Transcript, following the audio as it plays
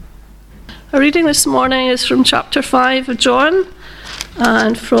Our reading this morning is from chapter 5 of John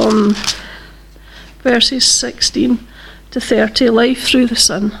and from verses 16 to 30, life through the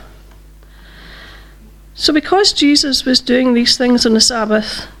Son. So because Jesus was doing these things on the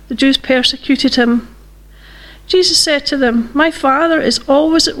Sabbath, the Jews persecuted him. Jesus said to them, "My Father is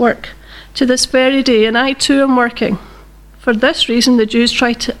always at work to this very day, and I too am working." For this reason, the Jews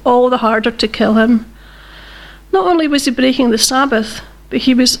tried all the harder to kill him. Not only was he breaking the Sabbath, but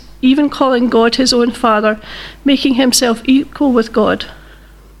he was even calling God his own Father, making himself equal with God.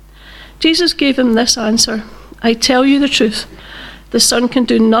 Jesus gave him this answer, "I tell you the truth, the Son can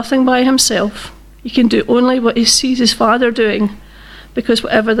do nothing by himself. He can do only what he sees his Father doing, because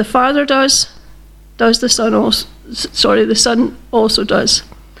whatever the Father does the Son also does.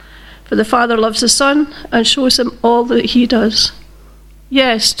 For the Father loves the Son and shows him all that he does.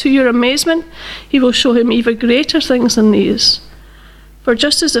 Yes, to your amazement, he will show him even greater things than these. For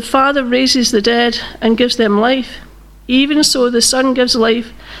just as the Father raises the dead and gives them life, even so the Son gives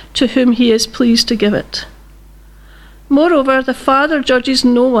life to whom he is pleased to give it. Moreover, the Father judges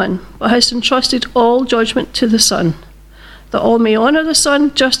no one, but has entrusted all judgment to the Son, that all may honour the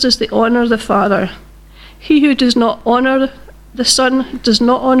Son just as they honour the Father. He who does not honour the Son does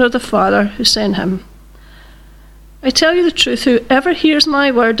not honour the Father who sent him. I tell you the truth, whoever hears my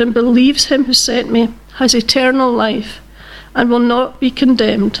word and believes him who sent me has eternal life and will not be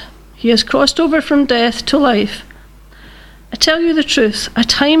condemned. He has crossed over from death to life. I tell you the truth, a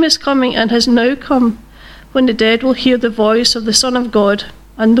time is coming and has now come when the dead will hear the voice of the Son of God,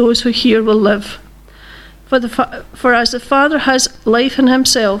 and those who hear will live. For as the Father has life in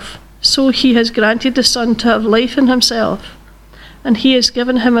himself, so he has granted the Son to have life in himself. And he has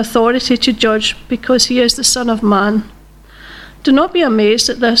given him authority to judge, because he is the Son of Man. Do not be amazed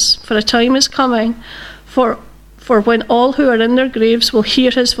at this, for a time is coming, for when all who are in their graves will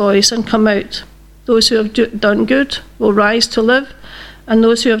hear his voice and come out. Those who have done good will rise to live, and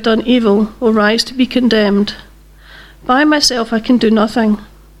those who have done evil will rise to be condemned. By myself I can do nothing.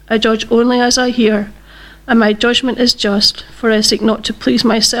 I judge only as I hear, and my judgment is just, for I seek not to please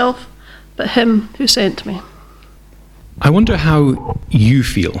myself, but him who sent me. I wonder how you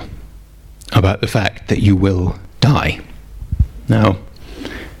feel about the fact that you will die. Now,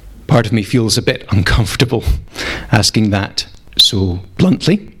 part of me feels a bit uncomfortable asking that so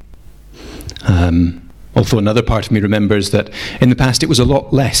bluntly. Although another part of me remembers that in the past it was a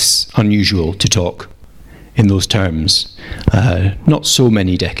lot less unusual to talk in those terms, not so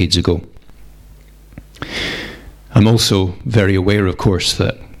many decades ago. I'm also very aware, of course,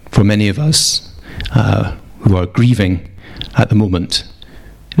 that for many of us who are grieving at the moment,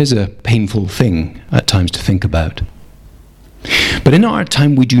 it is a painful thing at times to think about. But in our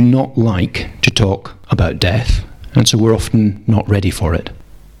time, we do not like to talk about death, and so we're often not ready for it.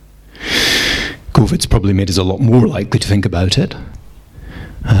 COVID's probably made us a lot more likely to think about it.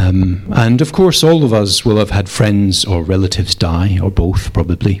 And of course, all of us will have had friends or relatives die, or both,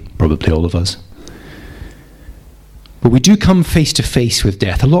 probably all of us. But we do come face to face with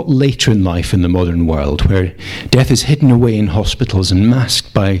death a lot later in life in the modern world, where death is hidden away in hospitals and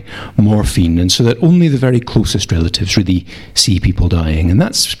masked by morphine, and so that only the very closest relatives really see people dying. And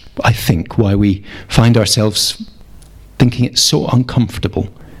that's, I think, why we find ourselves thinking it's so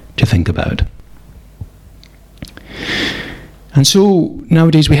uncomfortable to think about. And so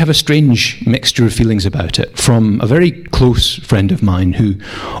nowadays we have a strange mixture of feelings about it, from a very close friend of mine who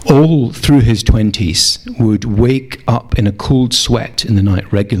all through his 20s would wake up in a cold sweat in the night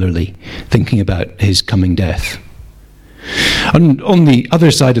regularly thinking about his coming death. And on the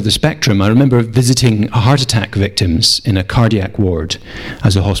other side of the spectrum, I remember visiting heart attack victims in a cardiac ward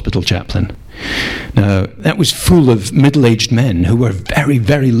as a hospital chaplain. Now, that was full of middle-aged men who were very,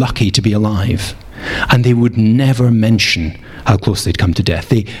 very lucky to be alive. And they would never mention how close they'd come to death.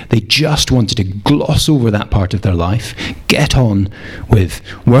 They just wanted to gloss over that part of their life, get on with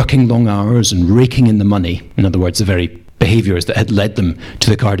working long hours and raking in the money. In other words, the very behaviours that had led them to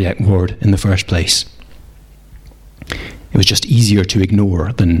the cardiac ward in the first place. It was just easier to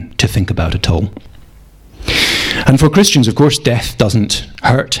ignore than to think about at all. And for Christians, of course, death doesn't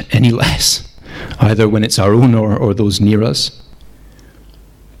hurt any less, either when it's our own or those near us.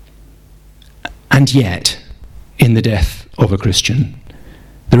 And yet, in the death of a Christian,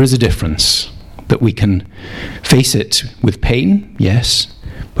 there is a difference, that we can face it with pain, yes,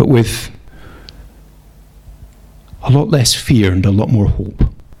 but with a lot less fear and a lot more hope.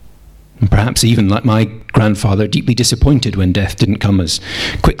 And perhaps even, like my grandfather, deeply disappointed when death didn't come as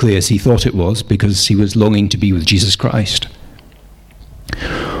quickly as he thought it was, because he was longing to be with Jesus Christ.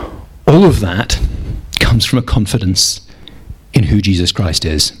 All of that comes from a confidence in who Jesus Christ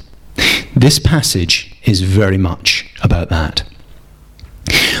is. this passage is very much about that.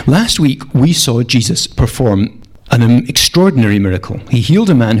 Last week, we saw Jesus perform an extraordinary miracle. He healed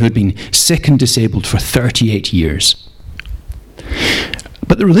a man who had been sick and disabled for 38 years.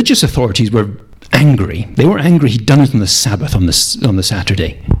 But the religious authorities were angry. They were angry he'd done it on the Sabbath, on the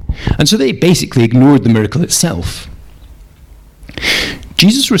Saturday. And so they basically ignored the miracle itself.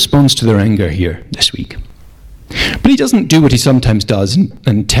 Jesus responds to their anger here this week. But he doesn't do what he sometimes does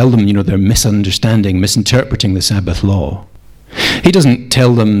and tell them, they're misinterpreting the Sabbath law. He doesn't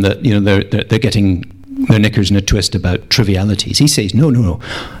tell them that, they're getting their knickers in a twist about trivialities. He says, no,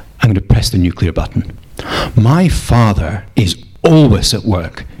 I'm going to press the nuclear button. My Father is always at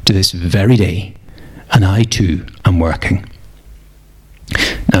work to this very day, and I too am working.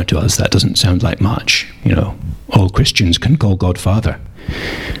 Now to us that doesn't sound like much. All Christians can call God Father.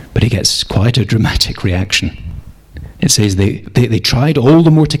 But he gets quite a dramatic reaction. It says they tried all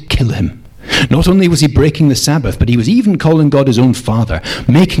the more to kill him. Not only was he breaking the Sabbath, but he was even calling God his own Father,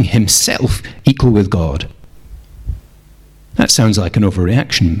 making himself equal with God. That sounds like an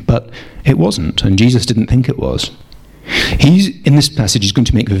overreaction, but it wasn't, and Jesus didn't think it was. In this passage, he's going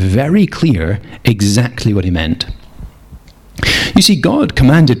to make very clear exactly what he meant. You see, God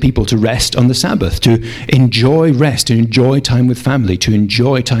commanded people to rest on the Sabbath, to enjoy rest, to enjoy time with family, to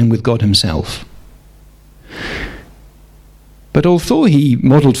enjoy time with God himself. But although he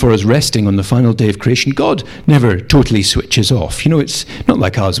modelled for us resting on the final day of creation, God never totally switches off. It's not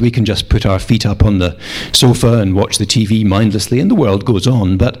like us. We can just put our feet up on the sofa and watch the TV mindlessly, and the world goes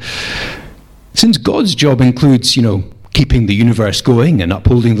on. But since God's job includes, keeping the universe going and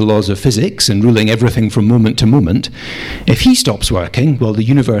upholding the laws of physics and ruling everything from moment to moment, if he stops working, well, the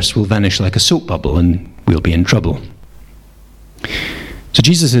universe will vanish like a soap bubble and we'll be in trouble. So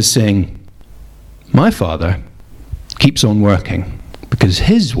Jesus is saying, my Father keeps on working because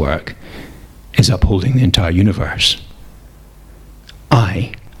his work is upholding the entire universe.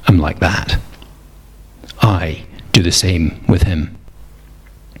 I am like that. I do the same with him.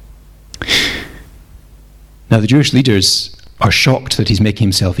 Now, the Jewish leaders are shocked that he's making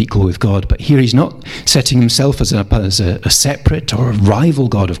himself equal with God, but here he's not setting himself as a separate or a rival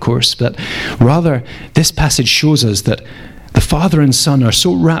God, of course, but rather this passage shows us that the Father and Son are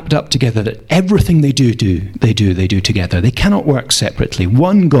so wrapped up together that everything they do together. They cannot work separately.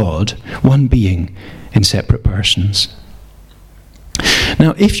 One God, one being in separate persons.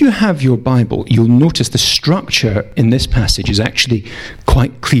 Now, if you have your Bible, you'll notice the structure in this passage is actually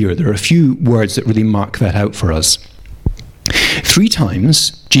quite clear. There are a few words that really mark that out for us. 3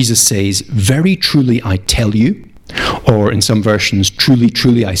 times, Jesus says, very truly I tell you, or in some versions, truly,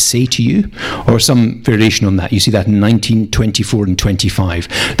 truly I say to you, or some variation on that. You see that in 19, 24, and 25.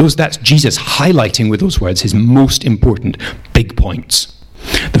 That's Jesus highlighting with those words his most important big points.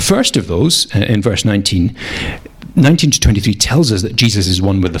 The first of those, in verse 19 to 23, tells us that Jesus is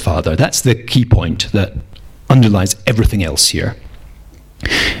one with the Father. That's the key point that underlies everything else here.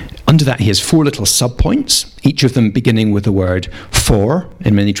 Under that, he has 4 little subpoints, each of them beginning with the word for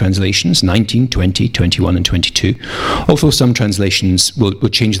in many translations, 19, 20, 21, and 22. Although some translations will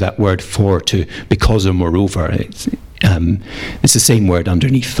change that word for to because or moreover. It's the same word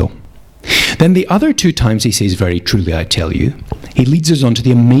underneath, though. Then the other 2 times he says, very truly I tell you, he leads us on to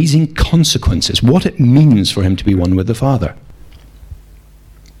the amazing consequences, what it means for him to be one with the Father.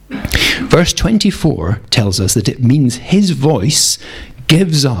 Verse 24 tells us that it means his voice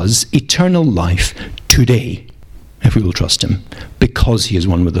gives us eternal life today, if we will trust him, because he is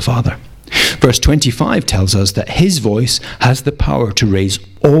one with the Father. Verse 25 tells us that his voice has the power to raise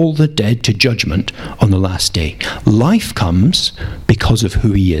all the dead to judgment on the last day. Life comes because of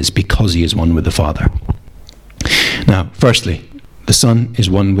who he is, because he is one with the Father. Now, firstly, the Son is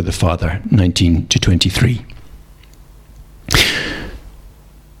one with the Father, 19 to 23.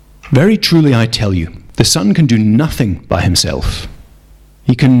 Very truly I tell you, the Son can do nothing by himself.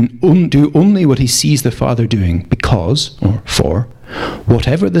 He can do only what he sees the Father doing because, or for,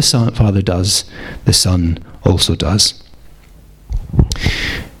 whatever the Father does, the Son also does.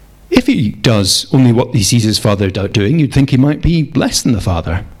 If he does only what he sees his Father doing, you'd think he might be less than the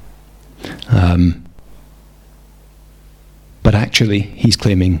Father. But actually, he's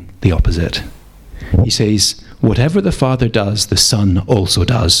claiming the opposite. He says, whatever the Father does, the Son also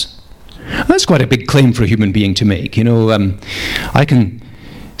does. That's quite a big claim for a human being to make. I can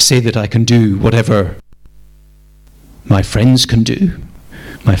say that I can do whatever my friends can do,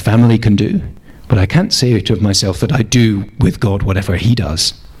 my family can do, but I can't say it of myself that I do with God whatever he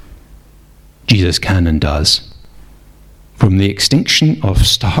does. Jesus can and does. From the extinction of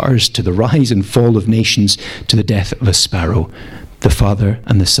stars to the rise and fall of nations to the death of a sparrow, the Father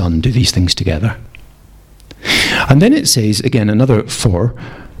and the Son do these things together. And then it says, again, another for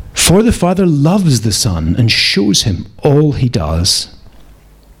the Father loves the Son and shows him all he does.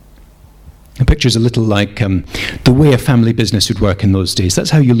 The picture's a little like the way a family business would work in those days. That's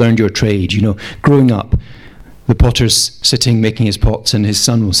how you learned your trade. You know, growing up, the potter's sitting making his pots and his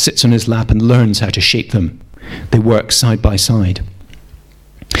son sits on his lap and learns how to shape them. They work side by side.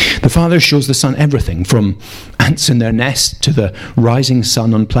 The Father shows the Son everything, from ants in their nest to the rising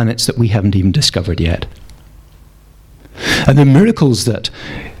sun on planets that we haven't even discovered yet. And the miracles that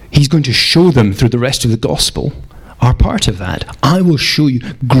he's going to show them through the rest of the gospel are part of that. He will show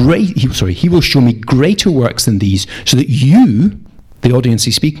me greater works than these, so that you, the audience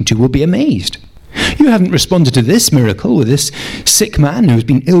he's speaking to, will be amazed. You haven't responded to this miracle with this sick man who's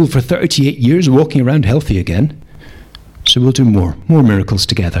been ill for 38 years walking around healthy again. So we'll do more miracles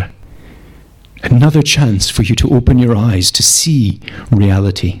together. Another chance for you to open your eyes to see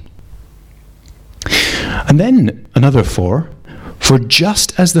reality. And then another for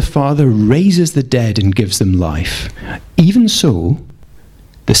just as the Father raises the dead and gives them life, even so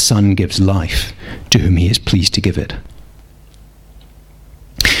the Son gives life to whom he is pleased to give it.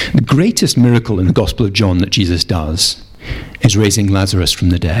 The greatest miracle in the Gospel of John that Jesus does is raising Lazarus from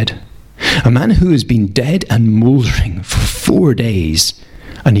the dead. A man who has been dead and mouldering for 4 days,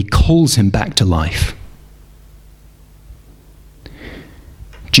 and he calls him back to life.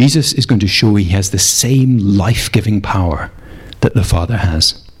 Jesus is going to show he has the same life-giving power that the Father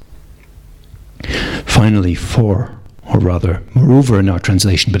has. Finally, moreover in our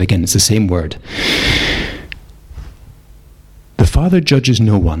translation, but again it's the same word. The Father judges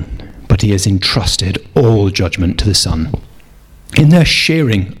no one, but he has entrusted all judgment to the Son. In their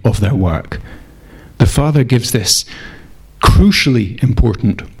sharing of their work, the Father gives this crucially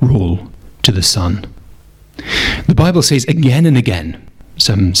important role to the Son. The Bible says again and again,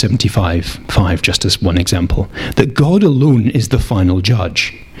 Psalm 75:5, just as one example, that God alone is the final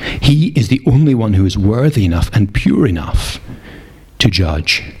judge. He is the only one who is worthy enough and pure enough to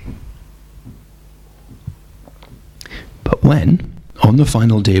judge. But when, on the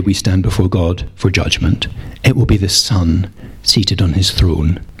final day, we stand before God for judgment, it will be the Son seated on his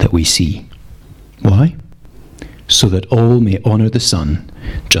throne that we see. Why? So that all may honour the Son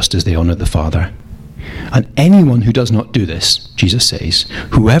just as they honour the Father. And anyone who does not do this, Jesus says,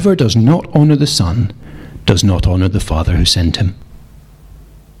 whoever does not honour the Son does not honour the Father who sent him.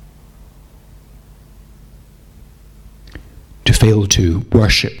 To fail to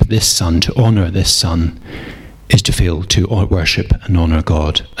worship this Son, to honour this Son, is to fail to worship and honour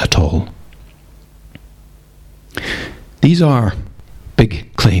God at all. These are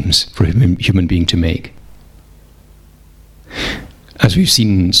big claims for a human being to make. As we've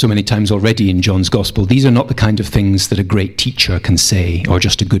seen so many times already in John's Gospel, these are not the kind of things that a great teacher can say, or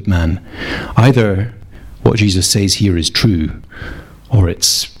just a good man. Either what Jesus says here is true, or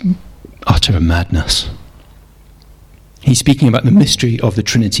it's utter madness. He's speaking about the mystery of the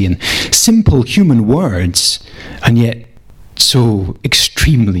Trinity in simple human words, and yet so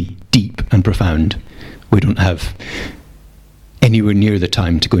extremely deep and profound. We don't have anywhere near the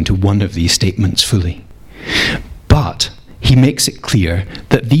time to go into one of these statements fully. But he makes it clear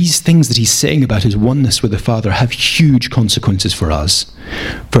that these things that he's saying about his oneness with the Father have huge consequences for us.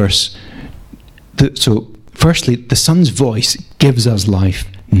 Firstly, the Son's voice gives us life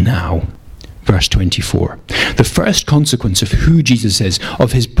now. Verse 24. The first consequence of who Jesus is,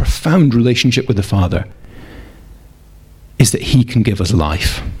 of his profound relationship with the Father, is that he can give us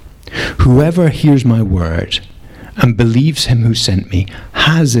life. Whoever hears my word and believes him who sent me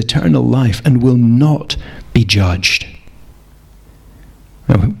has eternal life and will not be judged.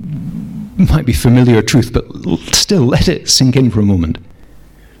 Now, it might be familiar truth, but still let it sink in for a moment.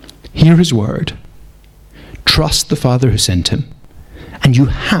 Hear his word. Trust the Father who sent him. And you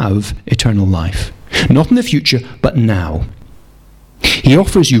have eternal life. Not in the future, but now. He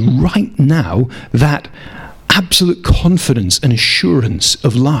offers you right now that absolute confidence and assurance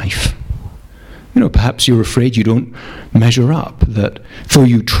of life. Perhaps you're afraid you don't measure up, that though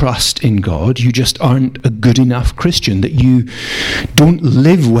you trust in God, you just aren't a good enough Christian, that you don't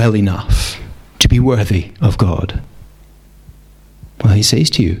live well enough to be worthy of God. Well, he says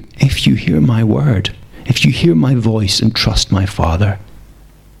to you, if you hear my word, if you hear my voice and trust my Father,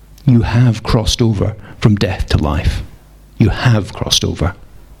 you have crossed over from death to life. You have crossed over.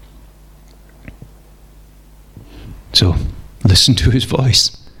 So, listen to his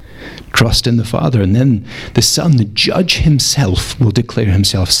voice. Trust in the Father, and then the Son, the judge himself, will declare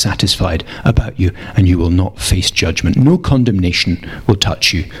himself satisfied about you, and you will not face judgment. No condemnation will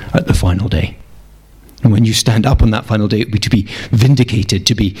touch you at the final day. And when you stand up on that final day, it will be to be vindicated,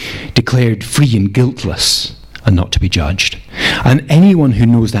 to be declared free and guiltless, and not to be judged. And anyone who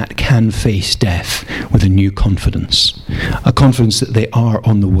knows that can face death with a new confidence, a confidence that they are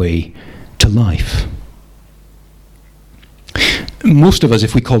on the way to life. Most of us,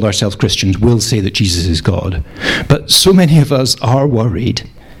 if we called ourselves Christians, will say that Jesus is God. But so many of us are worried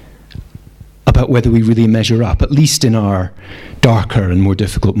about whether we really measure up, at least in our darker and more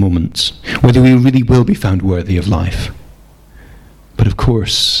difficult moments, whether we really will be found worthy of life. But of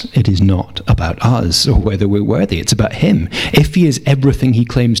course, it is not about us or whether we're worthy. It's about him. If he is everything he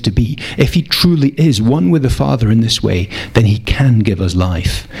claims to be, if he truly is one with the Father in this way, then he can give us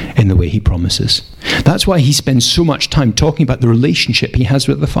life in the way he promises. That's why he spends so much time talking about the relationship he has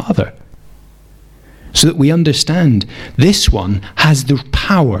with the Father, so that we understand this one has the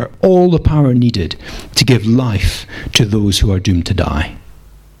power, all the power needed to give life to those who are doomed to die.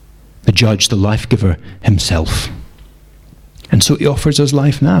 The judge, the life giver himself. And so he offers us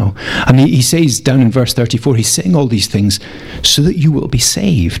life now. And he says down in verse 34, he's saying all these things so that you will be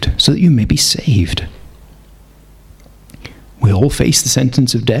saved, so that you may be saved. We all face the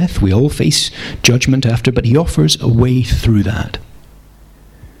sentence of death. We all face judgment after, but he offers a way through that.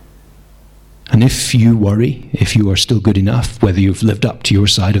 And if you worry, if you are still good enough, whether you've lived up to your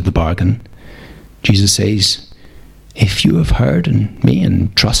side of the bargain, Jesus says, if you have heard me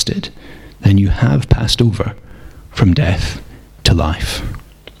and trusted, then you have passed over from death to life.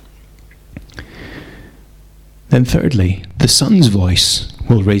 Then thirdly, the Son's voice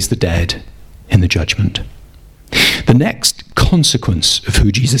will raise the dead in the judgment. The next consequence of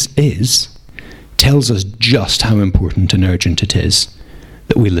who Jesus is tells us just how important and urgent it is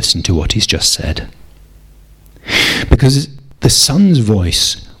that we listen to what he's just said. Because the Son's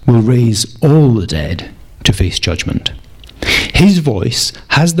voice will raise all the dead to face judgment. His voice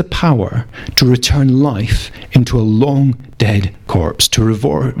has the power to return life into a long dead corpse, to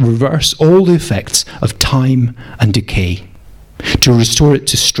reverse all the effects of time and decay, to restore it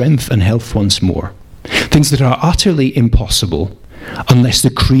to strength and health once more. Things that are utterly impossible unless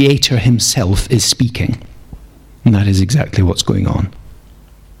the Creator himself is speaking. And that is exactly what's going on.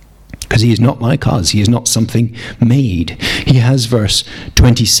 Because he is not like us. He is not something made. He has, verse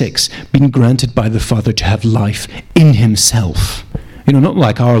 26, been granted by the Father to have life in himself. Not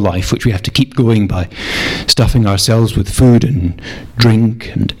like our life, which we have to keep going by stuffing ourselves with food and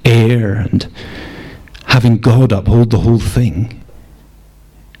drink and air and having God uphold the whole thing.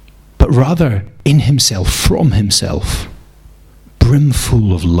 But rather in himself, from himself,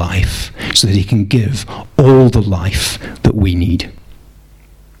 brimful of life, so that he can give all the life that we need.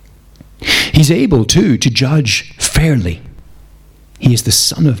 He's able, too, to judge fairly. He is the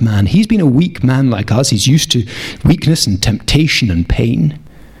Son of Man. He's been a weak man like us. He's used to weakness and temptation and pain.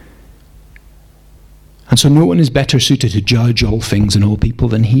 And so no one is better suited to judge all things and all people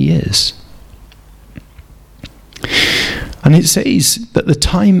than he is. And it says that the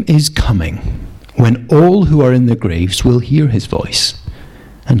time is coming when all who are in the graves will hear his voice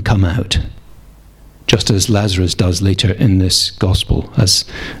and come out, just as Lazarus does later in this gospel as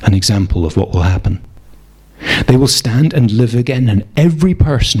an example of what will happen. They will stand and live again, and every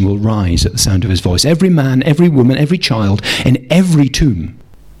person will rise at the sound of his voice. Every man, every woman, every child, in every tomb,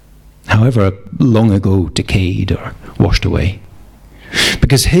 however long ago decayed or washed away.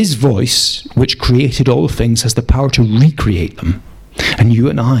 Because his voice, which created all things, has the power to recreate them. And you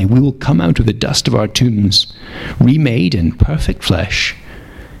and I, we will come out of the dust of our tombs, remade in perfect flesh,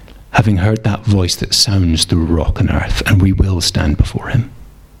 having heard that voice that sounds through rock and earth, and we will stand before him.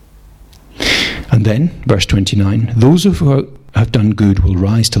 And then, verse 29, those who have done good will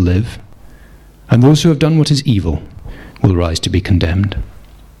rise to live, and those who have done what is evil will rise to be condemned.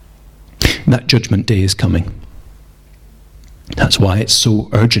 That judgment day is coming. That's why it's so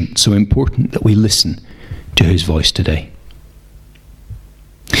urgent, so important that we listen to his voice today.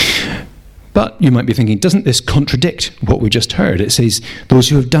 But you might be thinking, doesn't this contradict what we just heard? It says, those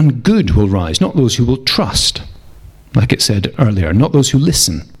who have done good will rise, not those who will trust, like it said earlier, not those who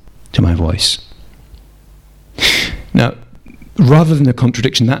listen to my voice. Now, rather than a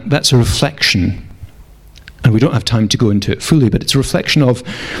contradiction, that's a reflection, and we don't have time to go into it fully, but it's a reflection of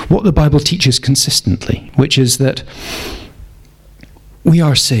what the Bible teaches consistently, which is that we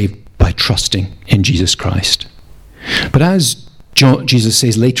are saved by trusting in Jesus Christ. But as Jesus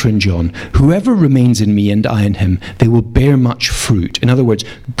says later in John, whoever remains in me and I in him, they will bear much fruit. In other words,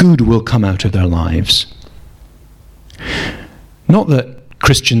 good will come out of their lives. Not that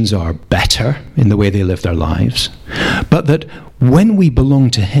Christians are better in the way they live their lives, but that when we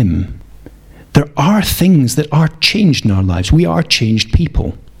belong to him, there are things that are changed in our lives. We are changed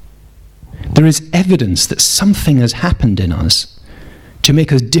people. There is evidence that something has happened in us to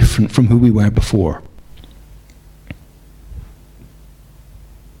make us different from who we were before.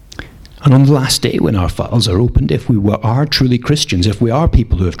 And on the last day, when our files are opened, if we are truly Christians, if we are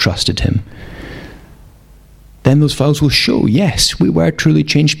people who have trusted him, then those files will show, yes, we were truly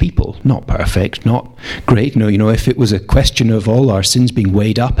changed people. Not perfect, not great. No, if it was a question of all our sins being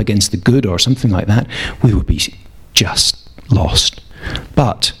weighed up against the good or something like that, we would be just lost.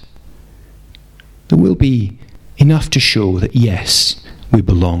 But there will be enough to show that, yes, we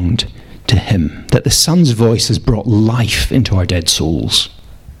belonged to him, that the Son's voice has brought life into our dead souls,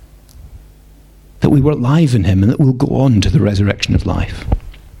 that we were alive in him and that we'll go on to the resurrection of life.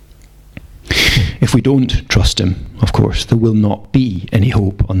 If we don't trust him, of course, there will not be any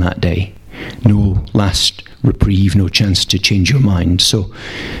hope on that day. No last reprieve, no chance to change your mind. So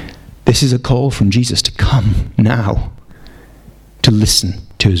this is a call from Jesus to come now, to listen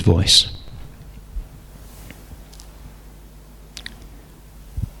to his voice.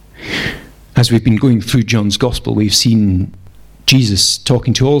 As we've been going through John's Gospel, we've seen Jesus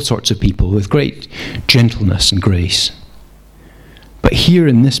talking to all sorts of people with great gentleness and grace. But here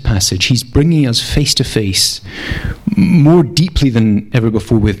in this passage, he's bringing us face to face more deeply than ever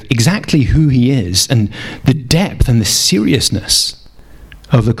before with exactly who he is and the depth and the seriousness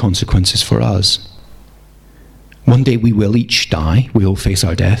of the consequences for us. One day we will each die, we'll face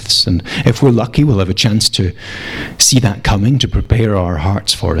our deaths, and if we're lucky, we'll have a chance to see that coming, to prepare our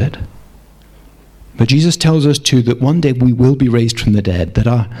hearts for it. But Jesus tells us too that one day we will be raised from the dead,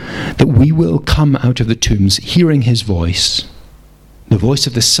 that we will come out of the tombs hearing his voice, the voice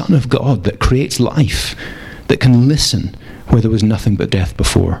of the Son of God that creates life, that can listen where there was nothing but death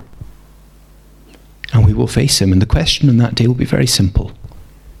before. And we will face him, and the question on that day will be very simple.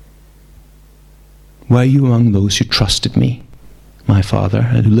 Were you among those who trusted me, my Father,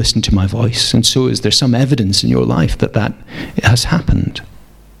 and who listened to my voice? And so is there some evidence in your life that has happened?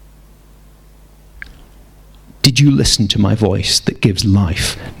 Did you listen to my voice that gives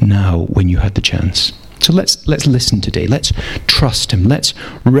life now when you had the chance? So let's listen today. Let's trust him. Let's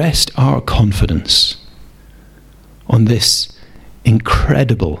rest our confidence on this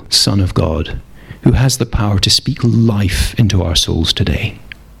incredible Son of God who has the power to speak life into our souls today.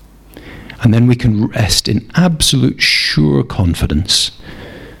 And then we can rest in absolute sure confidence,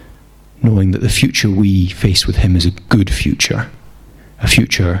 knowing that the future we face with him is a good future, a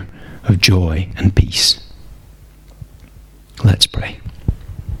future of joy and peace. Let's pray.